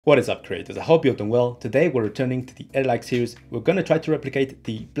What is up, creators? I hope you're doing well. Today we're returning to the EarlGey series. We're going to try to replicate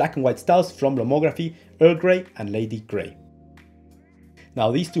the black and white styles from Lomography, EarlGey and LadyGrey. Now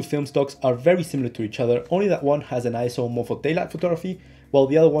these two film stocks are very similar to each other, only that one has an ISO more for daylight photography, while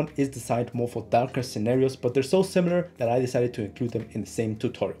the other one is designed more for darker scenarios, but they're so similar that I decided to include them in the same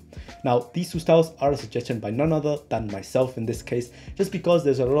tutorial. Now these two styles are a suggestion by none other than myself in this case, just because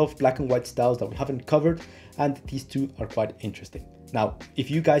there's a lot of black and white styles that we haven't covered, and these two are quite interesting. Now, if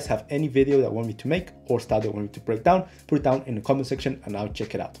you guys have any video that you want me to make or style that you want me to break down, put it down in the comment section and I'll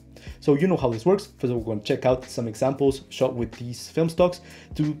check it out. So you know how this works. First of all, we're going to check out some examples shot with these film stocks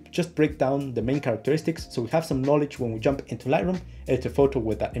to just break down the main characteristics, so we have some knowledge when we jump into Lightroom, edit a photo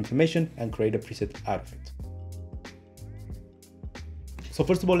with that information and create a preset out of it. So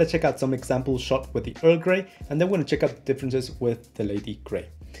first of all, let's check out some examples shot with the EarlGey, and then we're going to check out the differences with the LadyGrey.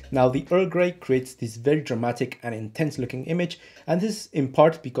 Now the EarlGey creates this very dramatic and intense looking image, and this is in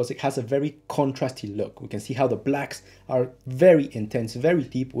part because it has a very contrasty look. We can see how the blacks are very intense, very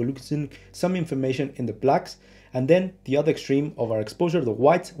deep. We're losing some information in the blacks, and then the other extreme of our exposure, the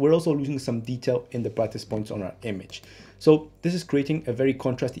whites, we're also losing some detail in the brightest points on our image. So this is creating a very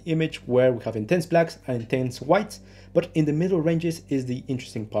contrasty image where we have intense blacks and intense whites, but in the middle ranges is the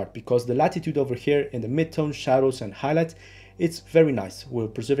interesting part, because the latitude over here in the midtones, shadows and highlights, it's very nice. We're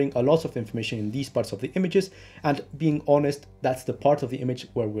preserving a lot of information in these parts of the images, and being honest, that's the part of the image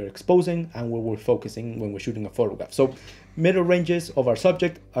where we're exposing and where we're focusing when we're shooting a photograph. So middle ranges of our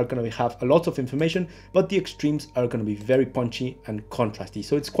subject are going to have a lot of information, but the extremes are going to be very punchy and contrasty.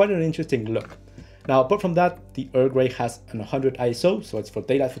 So it's quite an interesting look. Now, apart from that, the EarlGey has an 100 ISO, so it's for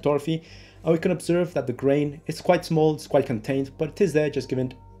daylight photography, and we can observe that the grain is quite small, it's quite contained, but it is there, just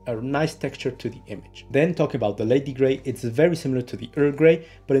giving a nice texture to the image. Then talking about the LadyGrey, it's very similar to the EarlGey,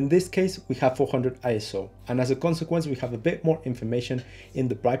 but in this case we have 400 ISO, and as a consequence we have a bit more information in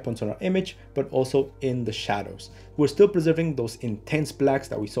the bright points on our image, but also in the shadows. We're still preserving those intense blacks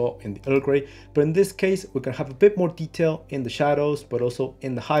that we saw in the EarlGey, but in this case we can have a bit more detail in the shadows, but also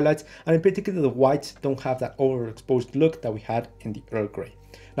in the highlights, and in particular the whites don't have that overexposed look that we had in the EarlGey.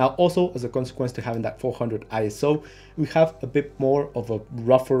 Now also, as a consequence to having that 400 ISO, we have a bit more of a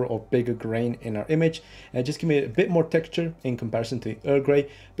rougher or bigger grain in our image, and just give me a bit more texture in comparison to the EarlGey,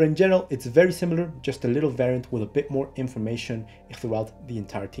 but in general it's very similar, just a little variant with a bit more information throughout the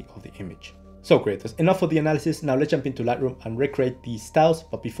entirety of the image. So creators, enough for the analysis. Now let's jump into Lightroom and recreate these styles,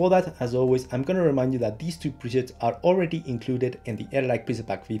 but before that, as always, I'm going to remind you that these two presets are already included in the EarlGey Preset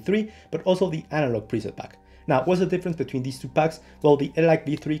Pack V3, but also the Analog Preset Pack. Now, what's the difference between these two packs? Well, the EarlGey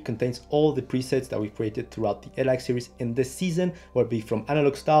V3 contains all the presets that we created throughout the EarlGey series in this season, whether it be from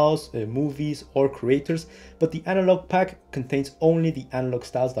analog styles, movies or creators, but the Analog pack contains only the analog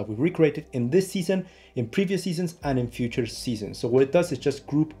styles that we recreated in this season, in previous seasons and in future seasons. So what it does is just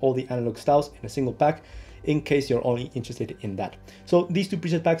group all the analog styles in a single pack, in case you're only interested in that. So these two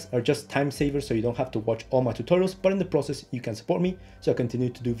preset packs are just time savers, so you don't have to watch all my tutorials, but in the process you can support me, so I continue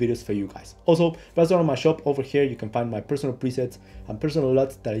to do videos for you guys. Also, if on my shop over here, you can find my personal presets and personal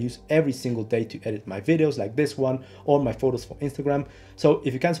LUTs that I use every single day to edit my videos like this one or my photos for Instagram. So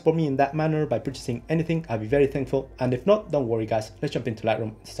if you can support me in that manner by purchasing anything, I'll be very thankful. And if not, don't worry guys, let's jump into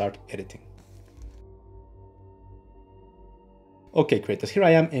Lightroom and start editing. Okay creators, here I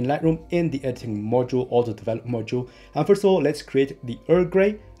am in Lightroom in the editing module, auto develop module, and first of all let's create the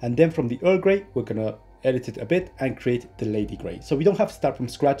EarlGey, and then from the EarlGey we're gonna edit it a bit and create the LadyGrey. So we don't have to start from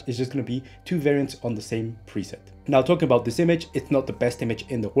scratch, it's just going to be two variants on the same preset. Now talking about this image, it's not the best image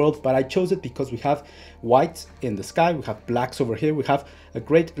in the world, but I chose it because we have whites in the sky, we have blacks over here, we have a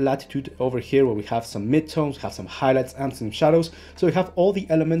great latitude over here where we have some midtones, we have some highlights and some shadows. So we have all the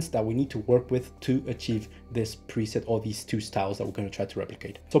elements that we need to work with to achieve this preset or these two styles that we're going to try to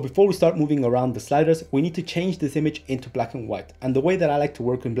replicate. So before we start moving around the sliders, we need to change this image into black and white. And the way that I like to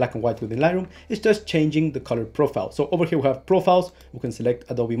work in black and white within Lightroom is just changing the color profile. So over here we have profiles, we can select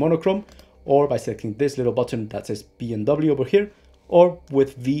Adobe Monochrome, or by selecting this little button that says B and W over here, or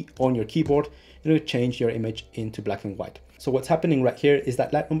with V on your keyboard, it'll change your image into black and white. So what's happening right here is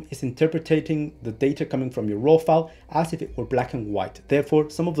that Lightroom is interpreting the data coming from your raw file as if it were black and white. Therefore,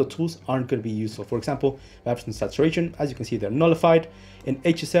 some of the tools aren't going to be useful. For example, absence saturation, as you can see, they're nullified. In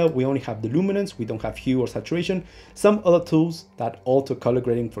HSL, we only have the luminance, we don't have hue or saturation. Some other tools that alter color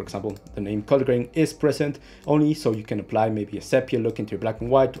grading, for example, the name color grading is present only so you can apply maybe a sepia look into your black and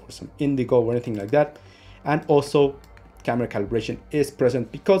white or some indigo or anything like that. And also camera calibration is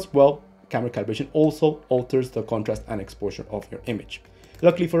present because, well, camera calibration also alters the contrast and exposure of your image.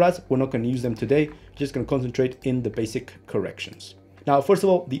 Luckily for us, we're not going to use them today. We're just going to concentrate in the basic corrections. Now, first of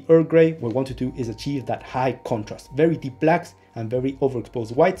all, the EarlGey, what we want to do is achieve that high contrast, very deep blacks and very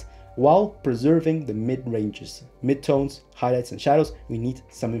overexposed whites, while preserving the mid-ranges, mid-tones, highlights and shadows. We need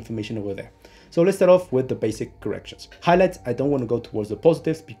some information over there. So let's start off with the basic corrections. Highlights, I don't want to go towards the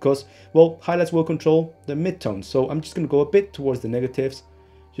positives because, well, highlights will control the mid-tones. So I'm just going to go a bit towards the negatives,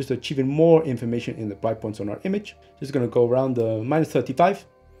 just achieving more information in the bright points on our image. Just going to go around the -35.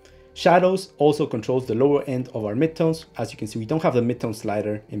 Shadows also controls the lower end of our midtones. As you can see, we don't have the midtone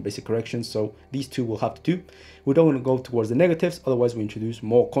slider in basic corrections, so these two will have to do. We don't want to go towards the negatives, otherwise we introduce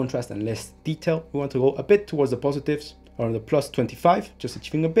more contrast and less detail. We want to go a bit towards the positives, or the +25, just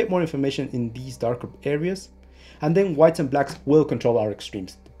achieving a bit more information in these darker areas. And then whites and blacks will control our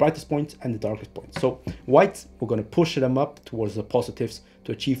extremes, the brightest points and the darkest points. So whites, we're going to push them up towards the positives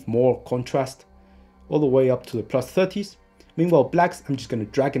to achieve more contrast, all the way up to the +30s. Meanwhile, blacks, I'm just going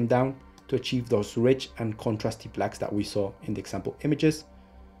to drag them down to achieve those rich and contrasty blacks that we saw in the example images,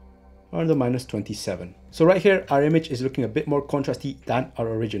 or the -27. So right here, our image is looking a bit more contrasty than our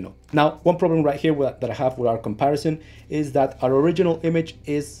original. Now, one problem right here that I have with our comparison is that our original image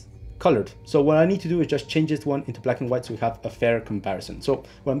is colored. So what I need to do is just change this one into black and white so we have a fair comparison. So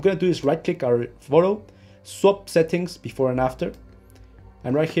what I'm going to do is right click our photo, swap settings before and after.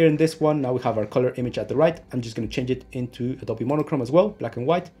 And right here in this one, now we have our color image at the right. I'm just going to change it into Adobe Monochrome as well, black and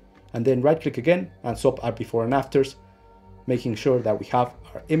white, and then right click again and swap our before and afters, making sure that we have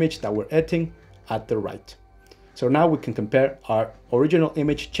our image that we're editing at the right. So now we can compare our original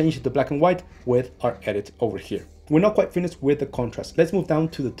image changed to black and white with our edit over here. We're not quite finished with the contrast. Let's move down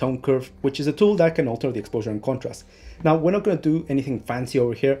to the tone curve, which is a tool that can alter the exposure and contrast. Now, we're not going to do anything fancy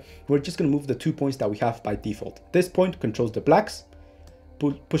over here. We're just going to move the 2 points that we have by default. This point controls the blacks.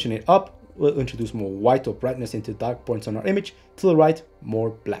 Pushing it up will introduce more white or brightness into dark points on our image. To the right,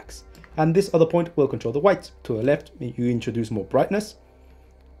 more blacks. And this other point will control the whites. To the left, you introduce more brightness.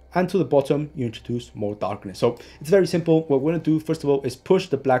 And to the bottom, you introduce more darkness. So it's very simple. What we're going to do, first of all, is push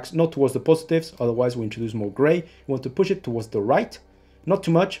the blacks not towards the positives. Otherwise, we introduce more gray. We want to push it towards the right. Not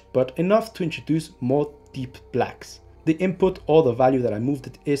too much, but enough to introduce more deep blacks. The input, or the value that I moved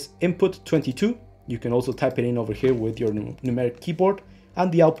it, is input 22. You can also type it in over here with your numeric keyboard. And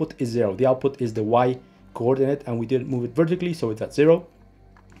the output is 0. The output is the Y coordinate, and we didn't move it vertically, so it's at 0.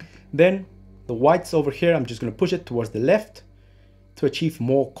 Then the whites over here, I'm just going to push it towards the left to achieve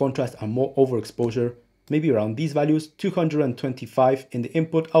more contrast and more overexposure, maybe around these values, 225 in the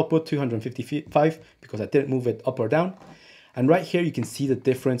input, output 255, because I didn't move it up or down. And right here, you can see the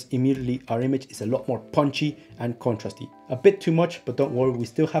difference immediately. Our image is a lot more punchy and contrasty. A bit too much, but don't worry, we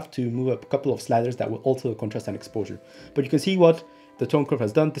still have to move a couple of sliders that will alter the contrast and exposure. But you can see what the tone curve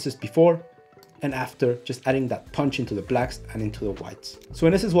has done. This is before and after, just adding that punch into the blacks and into the whites. So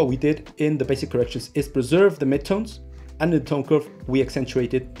in essence, what we did in the basic corrections is preserve the midtones, and in the tone curve, we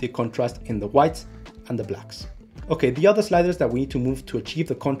accentuated the contrast in the whites and the blacks. Okay, the other sliders that we need to move to achieve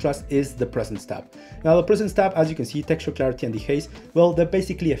the contrast is the presence tab. Now the presence tab, as you can see, texture, clarity, and dehaze, well, they're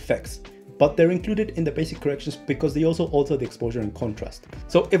basically effects, but they're included in the basic corrections because they also alter the exposure and contrast.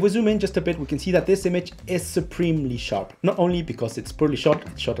 So if we zoom in just a bit, we can see that this image is supremely sharp. Not only because it's poorly shot,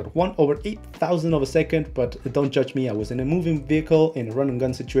 it's shot at 1/8,000 of a second, but don't judge me, I was in a moving vehicle in a run and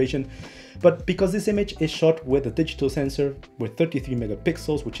gun situation. But because this image is shot with a digital sensor with 33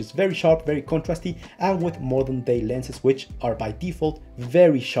 megapixels, which is very sharp, very contrasty, and with modern day lenses, which are by default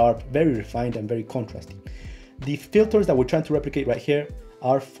very sharp, very refined, and very contrasty. The filters that we're trying to replicate right here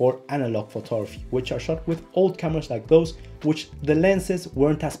are for analog photography, which are shot with old cameras like those, which the lenses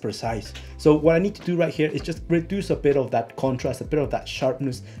weren't as precise. So what I need to do right here is just reduce a bit of that contrast, a bit of that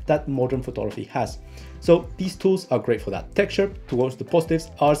sharpness that modern photography has. So these tools are great for that. Texture towards the positives,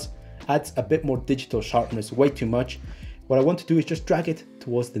 ours adds a bit more digital sharpness, way too much. What I want to do is just drag it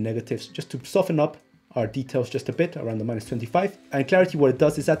towards the negatives, just to soften up our details just a bit around the -25. And clarity, what it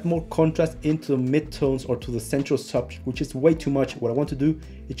does is add more contrast into the mid-tones or to the central subject, which is way too much. What I want to do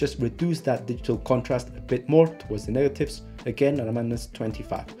is just reduce that digital contrast a bit more towards the negatives, again at a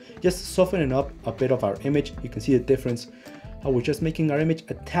 -25. Just softening up a bit of our image. You can see the difference, how we're just making our image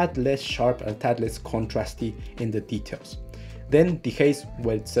a tad less sharp and a tad less contrasty in the details. Then the haze,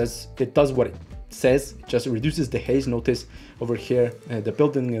 where it says, it does what it says, it just reduces the haze. Notice over here, the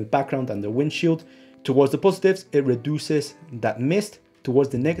building in the background and the windshield. Towards the positives, it reduces that mist. Towards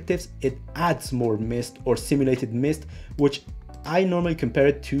the negatives, it adds more mist or simulated mist, which I normally compare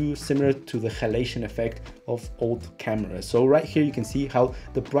it to similar to the halation effect of old cameras. So right here, you can see how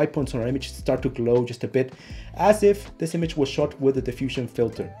the bright points on our image start to glow just a bit, as if this image was shot with a diffusion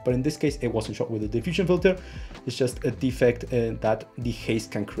filter. But in this case, it wasn't shot with a diffusion filter. It's just a defect that the haze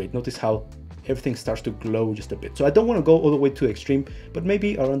can create. Notice how everything starts to glow just a bit. So I don't want to go all the way too extreme, but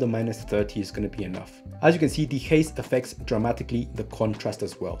maybe around the -30 is going to be enough. As you can see, the haze affects dramatically the contrast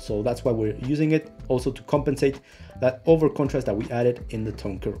as well. So that's why we're using it also to compensate that over contrast that we added in the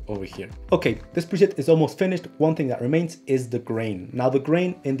tone curve over here. Okay, this preset is almost finished. One thing that remains is the grain. Now the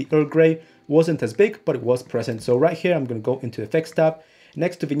grain in the EarlGey wasn't as big, but it was present. So right here, I'm going to go into effects tab.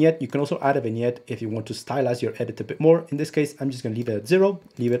 Next to vignette, you can also add a vignette if you want to stylize your edit a bit more. In this case, I'm just going to leave it at 0,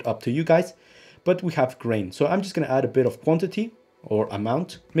 leave it up to you guys. But we have grain. So I'm just going to add a bit of quantity or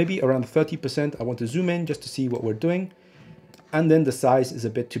amount, maybe around 30%. I want to zoom in just to see what we're doing. And then the size is a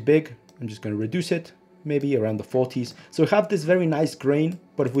bit too big. I'm just going to reduce it, maybe around the 40s. So we have this very nice grain,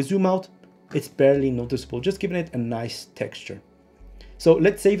 but if we zoom out, it's barely noticeable, just giving it a nice texture. So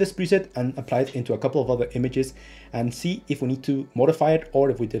let's save this preset and apply it into a couple of other images and see if we need to modify it or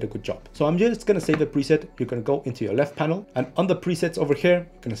if we did a good job. So I'm just going to save the preset. You're going to go into your left panel and on the presets over here,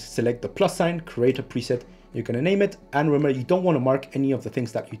 you're going to select the plus sign, create a preset. You're going to name it. And remember, you don't want to mark any of the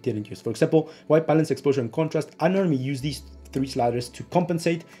things that you didn't use. For example, white balance, exposure, and contrast. I normally use these 3 sliders to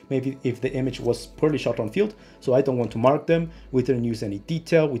compensate maybe if the image was poorly shot on field. So I don't want to mark them. We didn't use any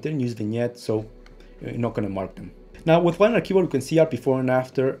detail. We didn't use vignette. So you're not going to mark them. Now with one on our keyboard, we can see our before and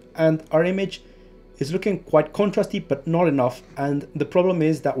after, and our image is looking quite contrasty, but not enough. And the problem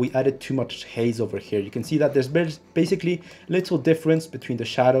is that we added too much haze over here. You can see that there's basically little difference between the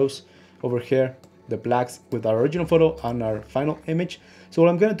shadows over here, the blacks with our original photo and our final image. So what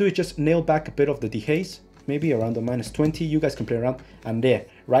I'm going to do is just nail back a bit of the dehaze, maybe around the -20. You guys can play around. And there,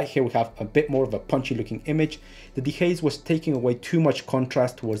 right here, we have a bit more of a punchy looking image. The dehaze was taking away too much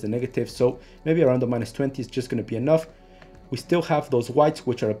contrast towards the negative. So maybe around the -20 is just going to be enough. We still have those whites,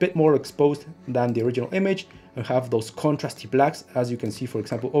 which are a bit more exposed than the original image, and have those contrasty blacks. As you can see, for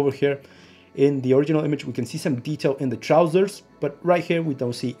example, over here in the original image, we can see some detail in the trousers, but right here, we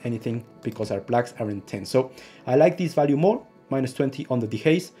don't see anything because our blacks are intense. So I like this value more, -20 on the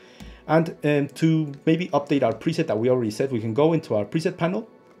dehaze. And to maybe update our preset that we already set, we can go into our preset panel.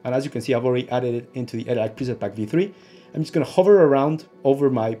 And as you can see, I've already added it into the Edit Preset Pack V3. I'm just going to hover around over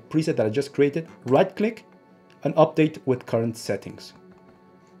my preset that I just created, right click and update with current settings.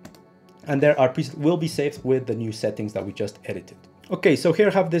 And there our preset will be saved with the new settings that we just edited. Okay, so here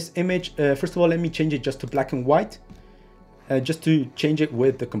I have this image. First of all, let me change it just to black and white. Just to change it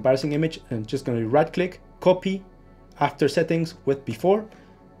with the comparison image, I'm just going to right click, copy, after settings with before.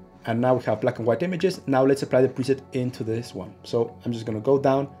 And now we have black and white images. Now let's apply the preset into this one. So I'm just going to go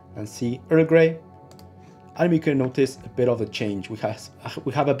down and see EarlGey. And we can notice a bit of a change.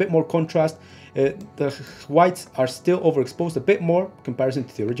 We have a bit more contrast. The whites are still overexposed a bit more in comparison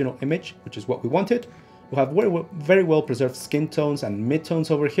to the original image, which is what we wanted. We have very well preserved skin tones and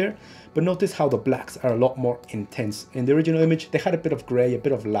mid-tones over here, but notice how the blacks are a lot more intense. In the original image, they had a bit of gray, a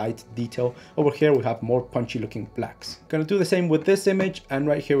bit of light detail. Over here, we have more punchy looking blacks. Gonna do the same with this image, and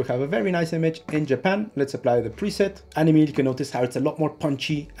right here we have a very nice image in Japan. Let's apply the preset, and immediately you can notice how it's a lot more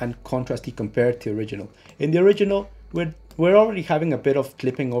punchy and contrasty compared to the original. In the original, we're already having a bit of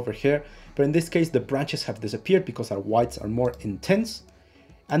clipping over here, but in this case, the branches have disappeared because our whites are more intense.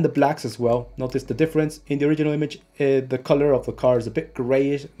 And the blacks as well. Notice the difference. In the original image, the color of the car is a bit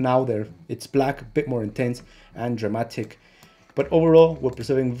grayish. Now it's black, a bit more intense and dramatic. But overall, we're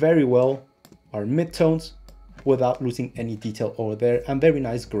preserving very well our midtones without losing any detail over there, and very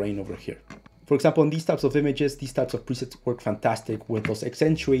nice grain over here. For example, in these types of images, these types of presets work fantastic with those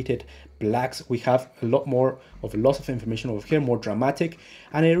accentuated blacks. We have a lot more of a loss of information over here, more dramatic,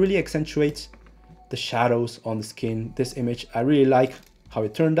 and it really accentuates the shadows on the skin. This image, I really like how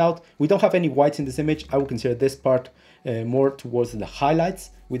it turned out. We don't have any whites in this image. I would consider this part more towards the highlights.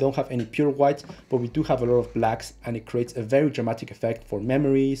 We don't have any pure whites, but we do have a lot of blacks, and it creates a very dramatic effect for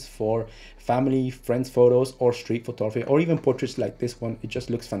memories, for family, friends photos, or street photography, or even portraits like this one. It just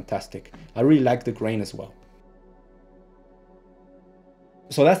looks fantastic. I really like the grain as well.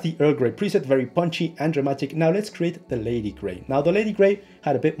 So that's the EarlGey preset, very punchy and dramatic. Now let's create the LadyGrey. Now the LadyGrey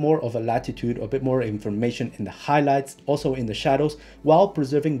had a bit more of a latitude, a bit more information in the highlights, also in the shadows, while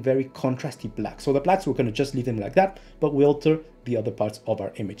preserving very contrasty blacks. So the blacks, we're going to just leave them like that, but we alter the other parts of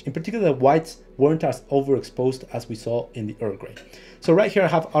our image. In particular, the whites weren't as overexposed as we saw in the EarlGey. So right here I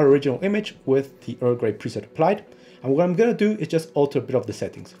have our original image with the EarlGey preset applied. And what I'm going to do is just alter a bit of the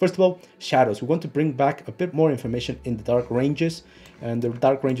settings. First of all, shadows. We want to bring back a bit more information in the dark ranges. And the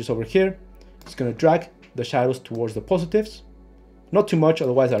dark ranges over here, just going to drag the shadows towards the positives. Not too much,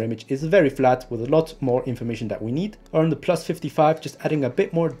 otherwise our image is very flat with a lot more information that we need. Or on the +55, just adding a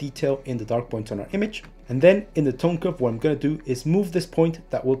bit more detail in the dark points on our image. And then in the tone curve, what I'm going to do is move this point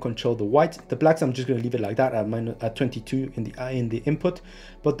that will control the white. The blacks, I'm just going to leave it like that at 22 in the input.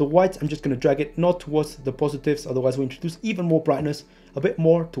 But the whites, I'm just going to drag it not towards the positives. Otherwise, we introduce even more brightness, a bit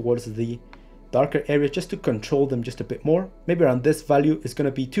more towards the darker area, just to control them just a bit more. Maybe around this value is going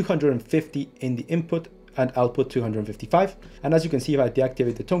to be 250 in the input and output 255. And as you can see, if I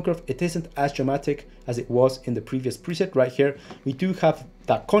deactivate the tone curve, it isn't as dramatic as it was in the previous preset. Right here, we do have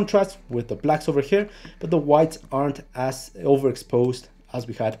that contrast with the blacks over here, but the whites aren't as overexposed as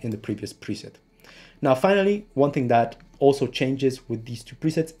we had in the previous preset. Now, finally, one thing that also changes with these two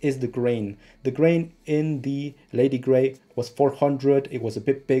presets is the grain. The grain in the LadyGrey was 400. It was a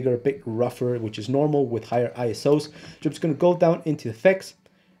bit bigger, a bit rougher, which is normal with higher ISOs. So I'm just going to go down into effects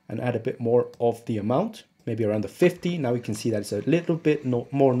and add a bit more of the amount, maybe around the 50. Now we can see that it's a little bit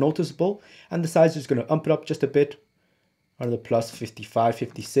more noticeable, and the size is going to amp it up just a bit, around the plus 55,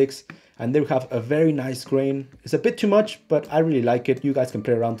 56, and then we have a very nice grain. It's a bit too much, but I really like it. You guys can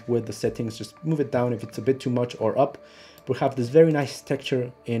play around with the settings, just move it down if it's a bit too much or up. We have this very nice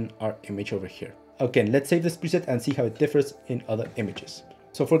texture in our image over here. Again, let's save this preset and see how it differs in other images.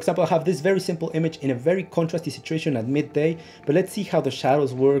 So for example, I have this very simple image in a very contrasty situation at midday, but let's see how the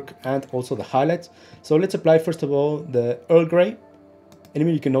shadows work and also the highlights. So let's apply first of all the EarlGrey.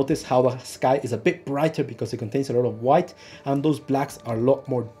 And you can notice how the sky is a bit brighter because it contains a lot of white, and those blacks are a lot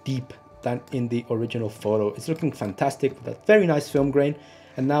more deep than in the original photo. It's looking fantastic with that very nice film grain.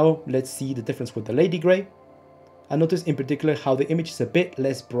 And now let's see the difference with the LadyGrey. I notice in particular how the image is a bit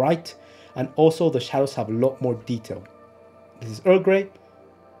less bright, and also the shadows have a lot more detail. This is EarlGrey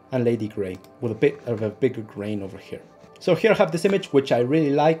and LadyGrey with a bit of a bigger grain over here. So here I have this image, which I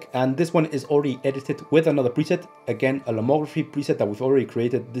really like, and this one is already edited with another preset. Again, a Lomography preset that we've already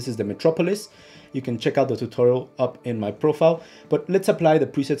created. This is the Metropolis. You can check out the tutorial up in my profile, but let's apply the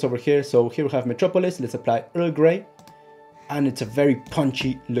presets over here. So here we have Metropolis, let's apply EarlGrey, and it's a very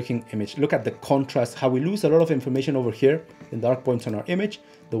punchy looking image. Look at the contrast, how we lose a lot of information over here in dark points on our image.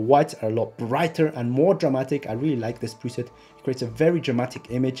 The whites are a lot brighter and more dramatic. I really like this preset. It creates a very dramatic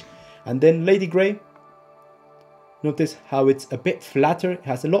image. And then LadyGrey, notice how it's a bit flatter. It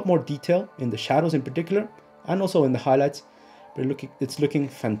has a lot more detail in the shadows in particular, and also in the highlights. But it's looking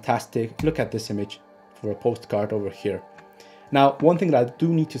fantastic. Look at this image for a postcard over here. Now, one thing that I do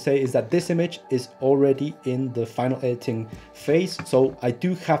need to say is that this image is already in the final editing phase. So I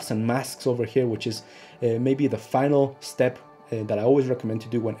do have some masks over here, which is maybe the final step that I always recommend to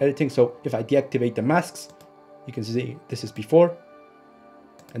do when editing. So if I deactivate the masks, you can see this is before,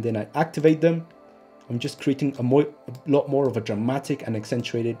 and then I activate them. I'm just creating a lot more of a dramatic and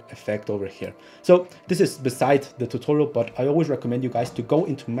accentuated effect over here. So this is beside the tutorial, but I always recommend you guys to go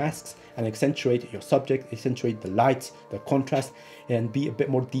into masks and accentuate your subject, accentuate the lights, the contrast, and be a bit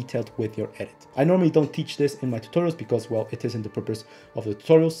more detailed with your edit. I normally don't teach this in my tutorials because, well, it isn't the purpose of the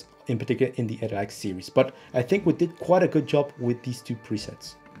tutorials, in particular in the EarlGey series, but I think we did quite a good job with these two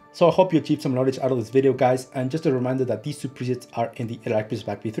presets. So I hope you achieved some knowledge out of this video, guys, and just a reminder that these two presets are in the EarlGey Preset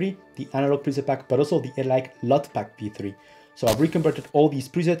Pack V3, the Analog Preset Pack, but also the EarlGey LUT Pack V3. So I've reconverted all these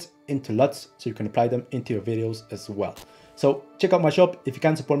presets into LUTs so you can apply them into your videos as well. So check out my shop. If you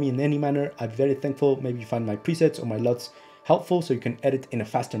can support me in any manner, I'd be very thankful. Maybe you find my presets or my LUTs helpful so you can edit in a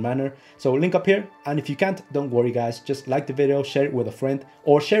faster manner. So link up here, and if you can't, don't worry guys, just like the video, share it with a friend,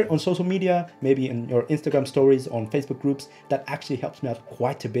 or share it on social media, maybe in your Instagram stories, on Facebook groups. That actually helps me out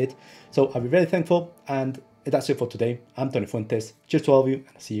quite a bit. So I'll be very thankful, and that's it for today. I'm Tony Fuentes. Cheers to all of you, and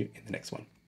I'll see you in the next one.